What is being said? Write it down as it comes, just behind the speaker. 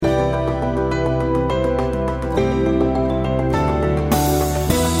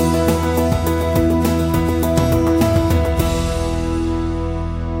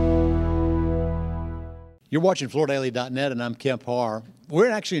You're watching FloorDaily.net, and I'm Kemp Harr. We're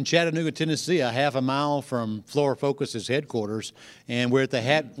actually in Chattanooga, Tennessee, a half a mile from Floor Focus's headquarters, and we're at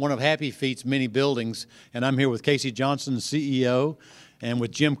the one of Happy Feet's many buildings. And I'm here with Casey Johnson, the CEO, and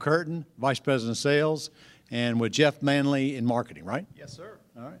with Jim Curtin, Vice President of Sales, and with Jeff Manley in marketing, right? Yes, sir.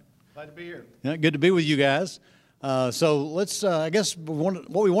 All right. Glad to be here. Yeah, good to be with you guys. So let's, I guess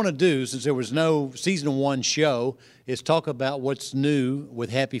what we want to do, since there was no season one show, is talk about what's new with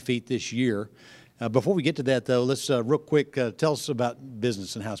Happy Feet this year. Before we get to that, though, let's real quick tell us about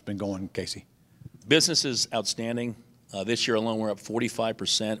business and how it's been going, Casey. Business is outstanding. This year alone, we're up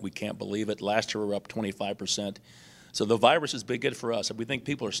 45%. We can't believe it. Last year, we were up 25%. So the virus has been good for us. We think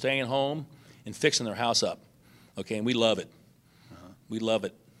people are staying home and fixing their house up. Okay, and we love it. We love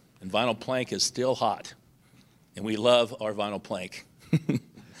it. And vinyl plank is still hot. And we love our vinyl plank.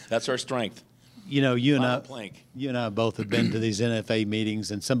 That's our strength. You know, you and I Plank. both have been to these NFA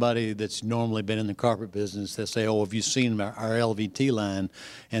meetings, and somebody that's normally been in the carpet business, they'll say, "Oh, have you seen our LVT line?"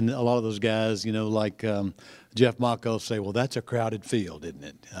 And a lot of those guys, you know, like Jeff Mocko, say, "Well, that's a crowded field, isn't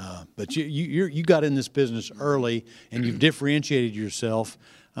it?" But you got in this business early, and you've differentiated yourself.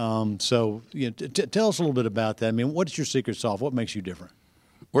 So you know, tell us a little bit about that. I mean, what's your secret sauce? What makes you different?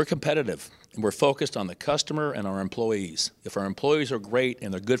 We're competitive, and we're focused on the customer and our employees. If our employees are great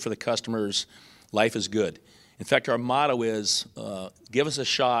and they're good for the customers, life is good. In fact, our motto is, give us a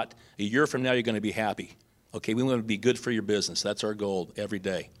shot. A year from now, you're going to be happy. Okay, we want to be good for your business. That's our goal every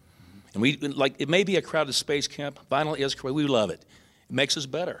day. And it may be a crowded space, Kemp. Vinyl is crowded. We love it. It makes us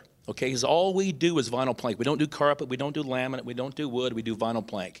better. Okay, because all we do is vinyl plank. We don't do carpet. We don't do laminate. We don't do wood. We do vinyl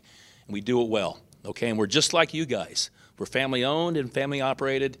plank. And we do it well. Okay, and we're just like you guys. We're family owned and family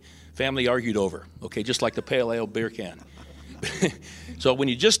operated, family argued over. Okay, just like the pale ale beer can. So when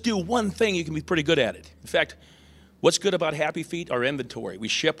you just do one thing, you can be pretty good at it. In fact, what's good about Happy Feet? Our inventory. We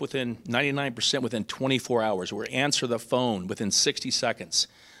ship within 99% within 24 hours. We answer the phone within 60 seconds.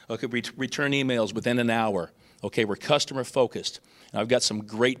 Okay, we return emails within an hour. Okay, we're customer focused. And I've got some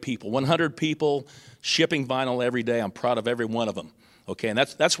great people, 100 people shipping vinyl every day. I'm proud of every one of them. Okay, and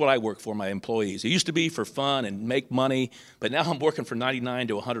that's what I work for, my employees. It used to be for fun and make money, but now I'm working for 99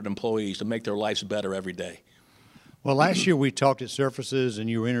 to 100 employees to make their lives better every day. Well, last year we talked at Surfaces, and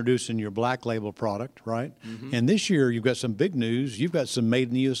you were introducing your Black Label product, right? Mm-hmm. And this year you've got some big news. You've got some Made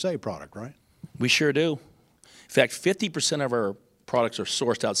in the USA product, right? We sure do. In fact, 50% of our products are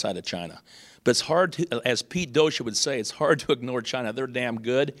sourced outside of China. But it's hard to, as Pete Dosha would say, it's hard to ignore China. They're damn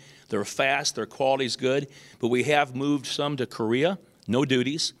good. They're fast. Their quality's good. But we have moved some to Korea, no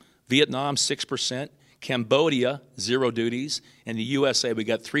duties. Vietnam, 6%. Cambodia, 0 duties. And the USA, we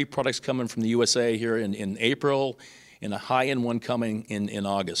got 3 products coming from the USA here in April, and a high-end one coming in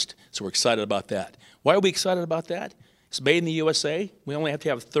August. So we're excited about that. Why are we excited about that? It's made in the USA. We only have to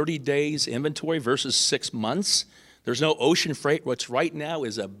have 30 days inventory versus 6 months. There's no ocean freight, which right now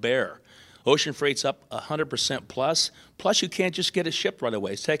is a bear. Ocean freight's up 100% plus. Plus, you can't just get it shipped right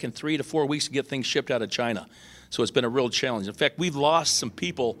away. It's taken 3 to 4 weeks to get things shipped out of China. So it's been a real challenge. In fact, we've lost some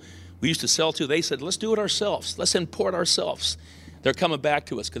people we used to sell to. They said, let's do it ourselves. Let's import ourselves. They're coming back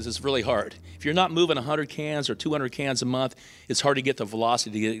to us because it's really hard. If you're not moving 100 cans or 200 cans a month, it's hard to get the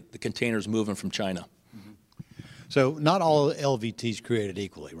velocity to get the containers moving from China. Mm-hmm. So not all LVTs created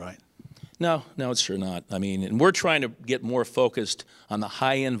equally, right? No, it's sure not. I mean, and we're trying to get more focused on the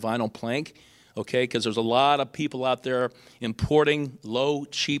high-end vinyl plank, okay, because there's a lot of people out there importing low,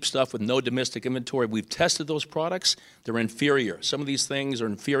 cheap stuff with no domestic inventory. We've tested those products. They're inferior. Some of these things are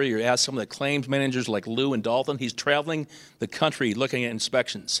inferior. Ask some of the claims managers like Lou and Dalton. He's traveling the country looking at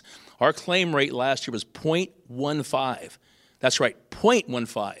inspections. Our claim rate last year was 0.15. That's right,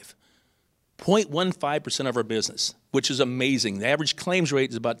 0.15. 0.15% of our business, which is amazing. The average claims rate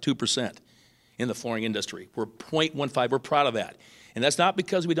is about 2% in the flooring industry. We're 0.15. We're proud of that. And that's not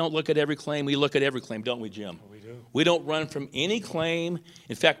because we don't look at every claim. We look at every claim, don't we, Jim? We do. We don't run from any claim.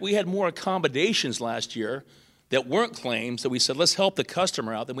 In fact, we had more accommodations last year that weren't claims that we said, let's help the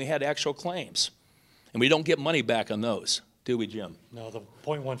customer out, than we had actual claims. And we don't get money back on those, do we, Jim? No, the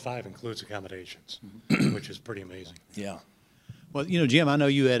 0.15 includes accommodations, which is pretty amazing. Yeah. Well, you know, Jim, I know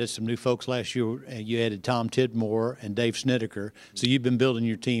you added some new folks last year. You added Tom Tidmore and Dave Snedeker. So you've been building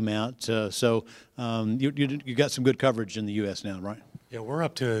your team out. You got some good coverage in the U.S. now, right? Yeah, we're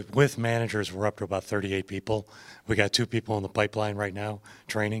up to, with managers, we're up to about 38 people. We got 2 people in the pipeline right now,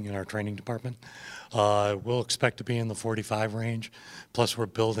 training in our training department. We'll expect to be in the 45 range. Plus, we're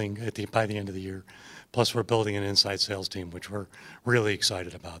building by the end of the year. Plus, we're building an inside sales team, which we're really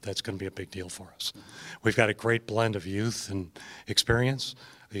excited about. That's going to be a big deal for us. We've got a great blend of youth and experience.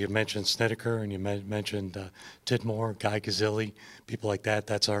 You mentioned Snedeker, and you mentioned Tidmore, Guy Gazzilli, people like that.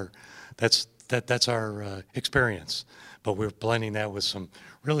 That's that's our experience. But we're blending that with some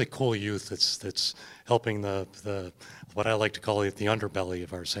really cool youth that's helping the what I like to call it the underbelly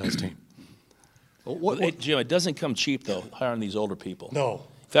of our sales team. Hey, Jim, it doesn't come cheap, though, hiring these older people. No.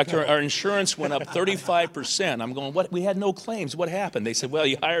 In fact, our insurance went up 35%. I'm going, what? We had no claims. What happened? They said, well,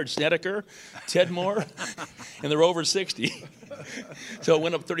 you hired Snedeker, Ted Moore, and they're over 60. So it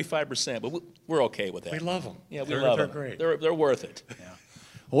went up 35%, but we're okay with that. We love them. Yeah, we love them. They're great. They're worth it.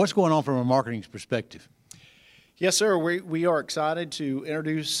 Well, what's going on from a marketing perspective? Yes, sir. We are excited to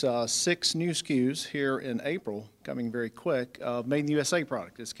introduce 6 new SKUs here in April, coming very quick, made in the USA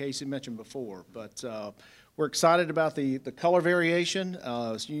product, as Casey mentioned before. But we're excited about the color variation.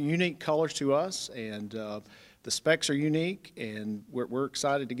 It's unique colors to us, and the specs are unique, and we're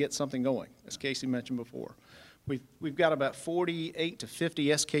excited to get something going, as Casey mentioned before. We've got about 48 to 50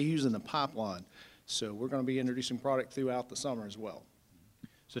 SKUs in the pipeline, so we're going to be introducing product throughout the summer as well.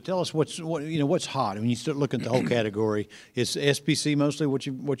 So tell us what's hot. I mean, you start looking at the whole category. Is SPC mostly what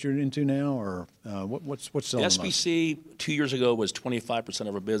you're into now, or what's selling most? SBC 2 years ago was 25%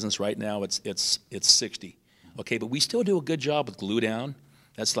 of our business. Right now, it's 60. Okay, but we still do a good job with glue down.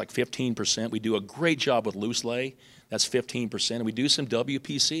 That's like 15%. We do a great job with loose lay. That's 15%. And we do some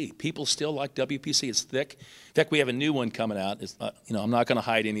WPC. People still like WPC. It's thick. In fact, we have a new one coming out. It's, I'm not going to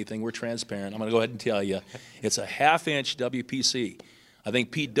hide anything. We're transparent. I'm going to go ahead and tell you. It's a half-inch WPC. I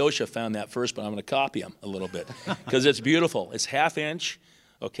think Pete Dosha found that first, but I'm going to copy him a little bit because it's beautiful. It's half-inch.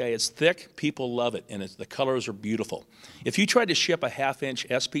 Okay, it's thick. People love it, and the colors are beautiful. If you tried to ship a half-inch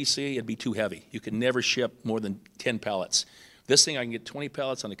SPC, it'd be too heavy. You could never ship more than 10 pallets. This thing, I can get 20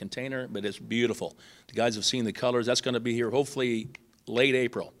 pallets on a container, but it's beautiful. The guys have seen the colors. That's going to be here hopefully late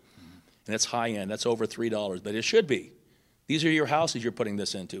April, and it's high-end. That's over $3, but it should be. These are your houses you're putting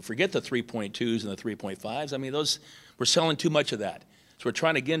this into. Forget the 3.2s and the 3.5s. I mean, we're selling too much of that. So we're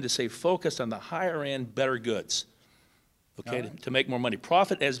trying, again, to stay focused on the higher-end, better goods. Okay, to make more money.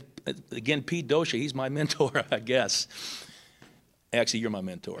 Profit, as again, Pete Dosha, he's my mentor, I guess. Actually, you're my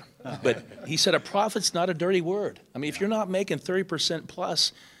mentor. But he said a profit's not a dirty word. I mean, if you're not making 30%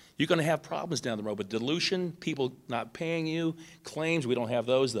 plus, you're going to have problems down the road. But dilution, people not paying you, claims, we don't have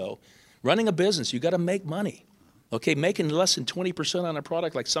those, though. Running a business, you got to make money. Okay, making less than 20% on a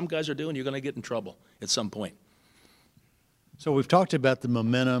product like some guys are doing, you're going to get in trouble at some point. So we've talked about the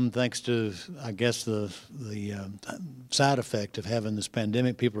momentum, thanks to, I guess, the side effect of having this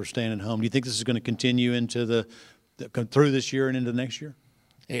pandemic. People are staying at home. Do you think this is going to continue into through this year and into next year?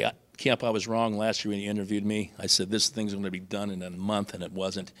 Hey, Kemp, I was wrong last year when you interviewed me. I said this thing's going to be done in a month, and it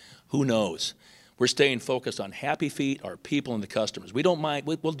wasn't. Who knows? We're staying focused on Happy Feet, our people, and the customers. We don't mind.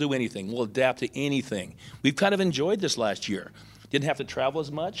 We'll do anything. We'll adapt to anything. We've kind of enjoyed this last year. Didn't have to travel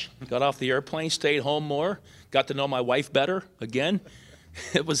as much. Got off the airplane, stayed home more. Got to know my wife better again.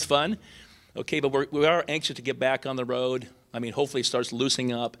 It was fun. Okay, but we are anxious to get back on the road. I mean, hopefully it starts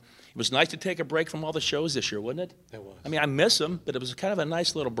loosening up. It was nice to take a break from all the shows this year, wasn't it? It was. I mean, I miss them, but it was kind of a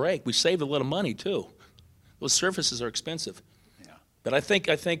nice little break. We saved a little money, too. Those surfaces are expensive. Yeah. But I think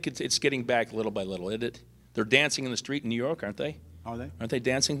it's getting back little by little, isn't it? They're dancing in the street in New York, aren't they? Are they? Aren't they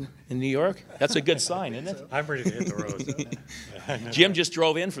dancing in New York? That's a good sign, isn't it? I'm ready to hit the road. Jim just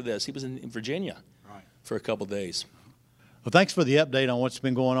drove in for this. He was in Virginia for a couple days. Well, thanks for the update on what's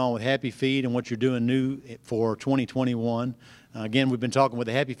been going on with Happy Feet and what you're doing new for 2021. Again, we've been talking with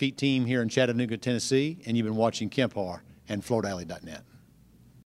the Happy Feet team here in Chattanooga, Tennessee, and you've been watching Kemp Harr and FloorDaily.net.